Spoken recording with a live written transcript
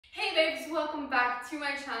Hey babes, welcome back to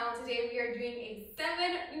my channel. Today we are doing a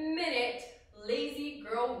 7-minute lazy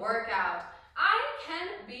girl workout. I can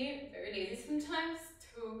be very lazy sometimes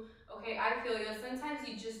too. Okay, I feel you. Sometimes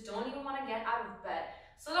you just don't even want to get out of bed.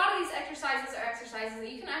 So a lot of these exercises are exercises that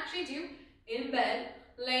you can actually do in bed,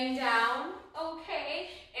 laying down,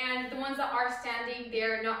 okay? And the ones that are standing,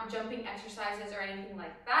 they're not jumping exercises or anything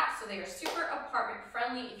like that. So they are super apartment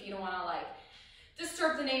friendly if you don't want to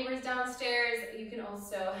disturb the neighbors downstairs. You can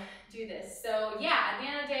also do this. So yeah, at the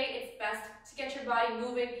end of the day, it's best to get your body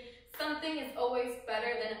moving. Something is always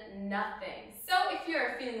better than nothing. So if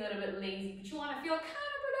you're feeling a little bit lazy, but you want to feel kind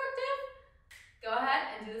of productive, go ahead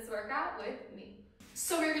and do this workout with me.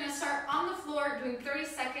 So we're going to start on the floor doing 30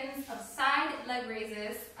 seconds of side leg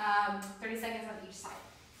raises, 30 seconds on each side.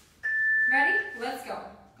 Ready? Let's go.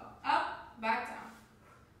 Go up, back down.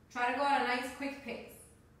 Try to go at a nice quick pace.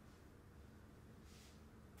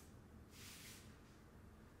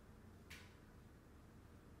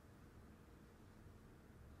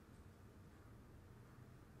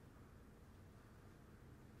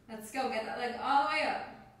 Let's go, get that leg all the way up.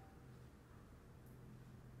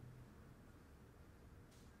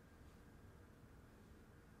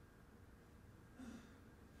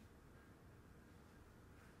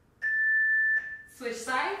 Switch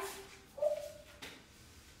sides.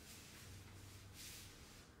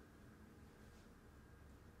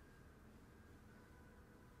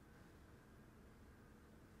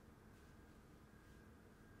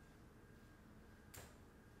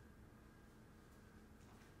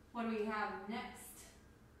 What do we have next?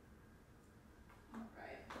 All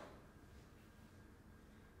right.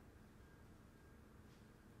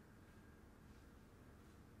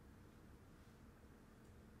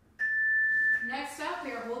 Next up,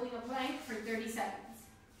 we are holding a plank for 30 seconds.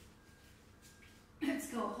 Let's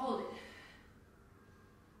go, hold it.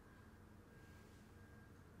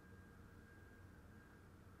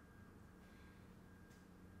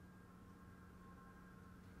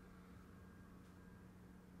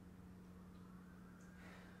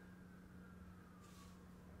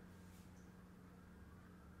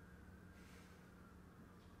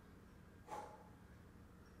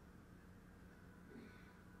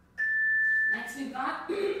 Next, we've got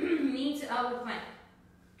knee to elbow plank.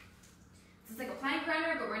 So it's like a plank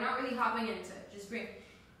runner, but we're not really hopping into it. Just bring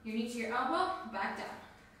your knee to your elbow, back down.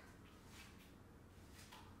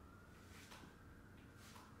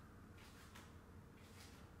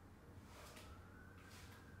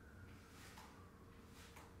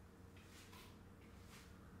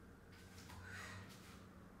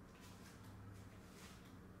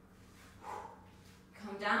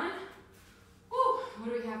 Come down. What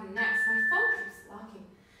do we have next? My phone keeps locking.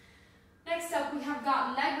 Next up, we have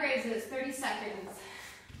got leg raises, 30 seconds.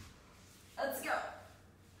 Let's go.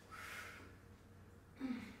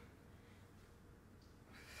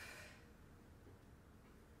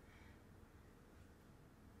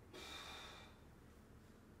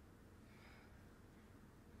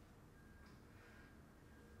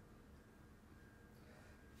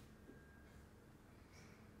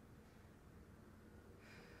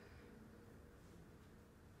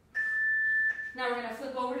 Now we're going to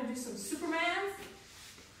flip over to do some Supermans.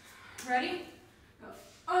 Ready? Go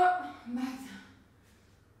up, back down.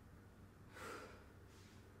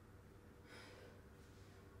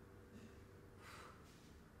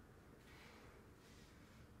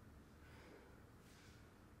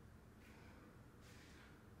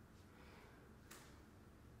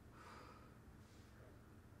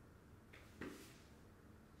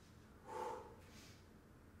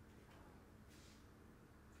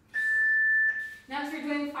 Next, we're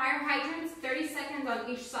doing fire hydrants, 30 seconds on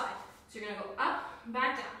each side. So you're going to go up,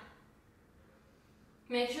 back down.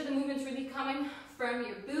 Make sure the movement's really coming from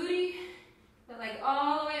your booty, but like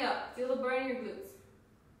all the way up. Feel the burn in your glutes.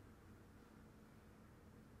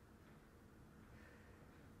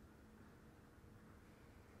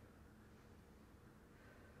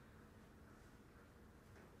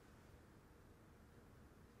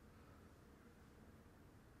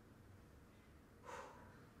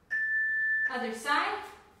 Other side,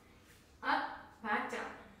 up, back down.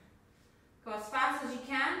 Go as fast as you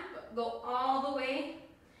can, but go all the way.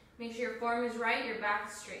 Make sure your form is right, your back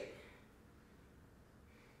is straight.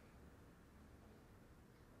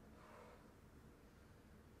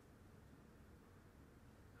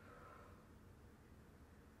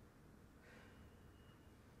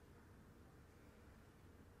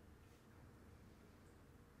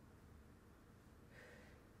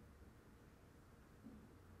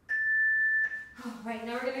 Alright,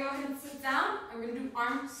 now we're going to go ahead and sit down and we're going to do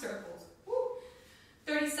arm circles. Woo.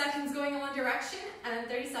 30 seconds going in one direction and then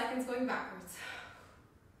 30 seconds going backwards.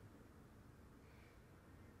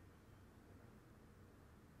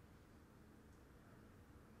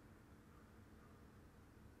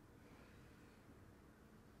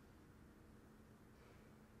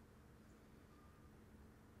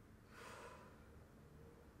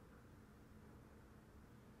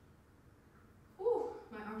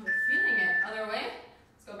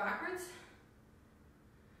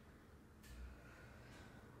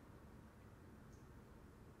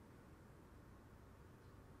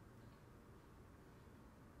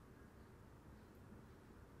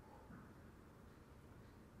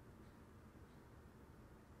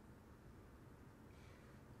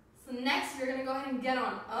 So next, you're gonna go ahead and get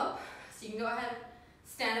on up. So you can go ahead,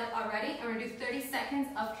 stand up already, and we're gonna do 30 seconds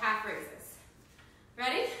of calf raises.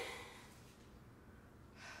 Ready?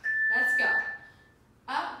 Let's go.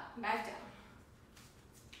 Up, back down.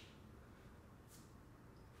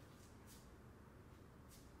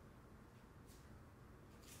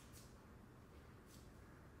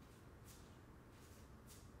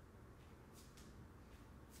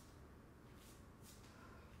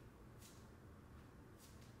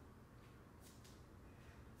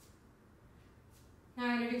 Now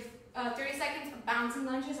we're going to do 30 seconds of bouncing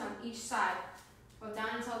lunges on each side. Go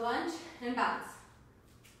down into a lunge and bounce.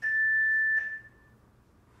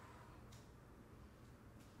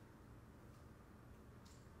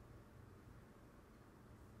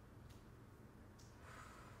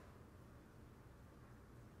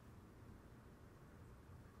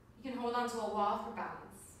 You can hold onto a wall for balance.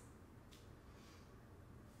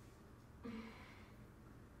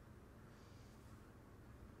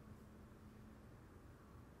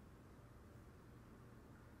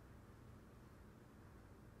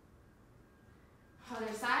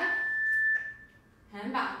 Other side,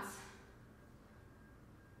 and bounce.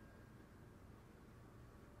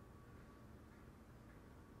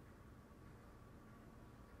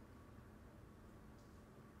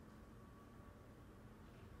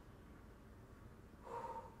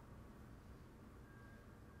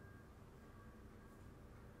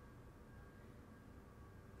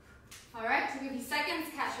 All right, so 50 seconds,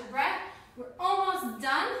 catch your breath. We're almost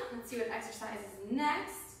done. Let's see what exercise is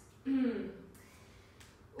next.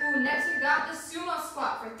 Ooh, next we got the sumo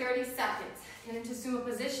squat for 30 seconds. Get into sumo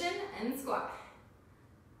position and squat.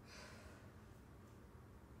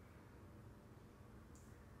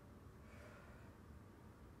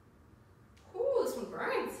 Ooh, this one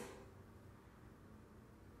burns.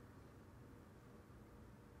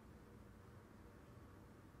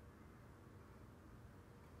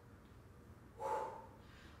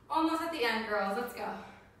 Almost at the end, girls. Let's go.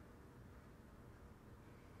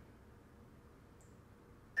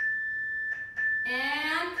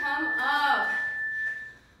 And come up.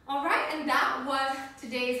 All right, and that was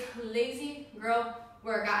today's lazy girl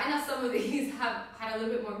workout. I know some of these have had a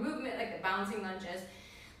little bit more movement, like the bouncing lunges,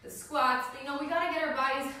 the squats, but you know, we gotta get our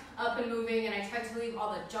bodies up and moving, and I tried to leave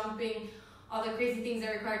all the jumping, all the crazy things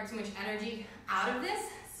that require too much energy out of this.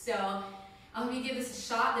 So I hope you give this a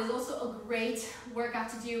shot. There's also a great workout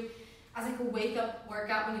to do as like a wake-up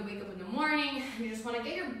workout when you wake up in the morning and you just wanna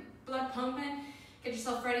get your blood pumping, get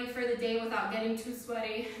yourself ready for the day without getting too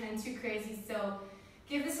sweaty and too crazy. So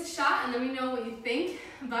give this a shot and let me know what you think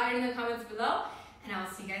about it in the comments below, and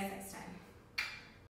I'll see you guys next time.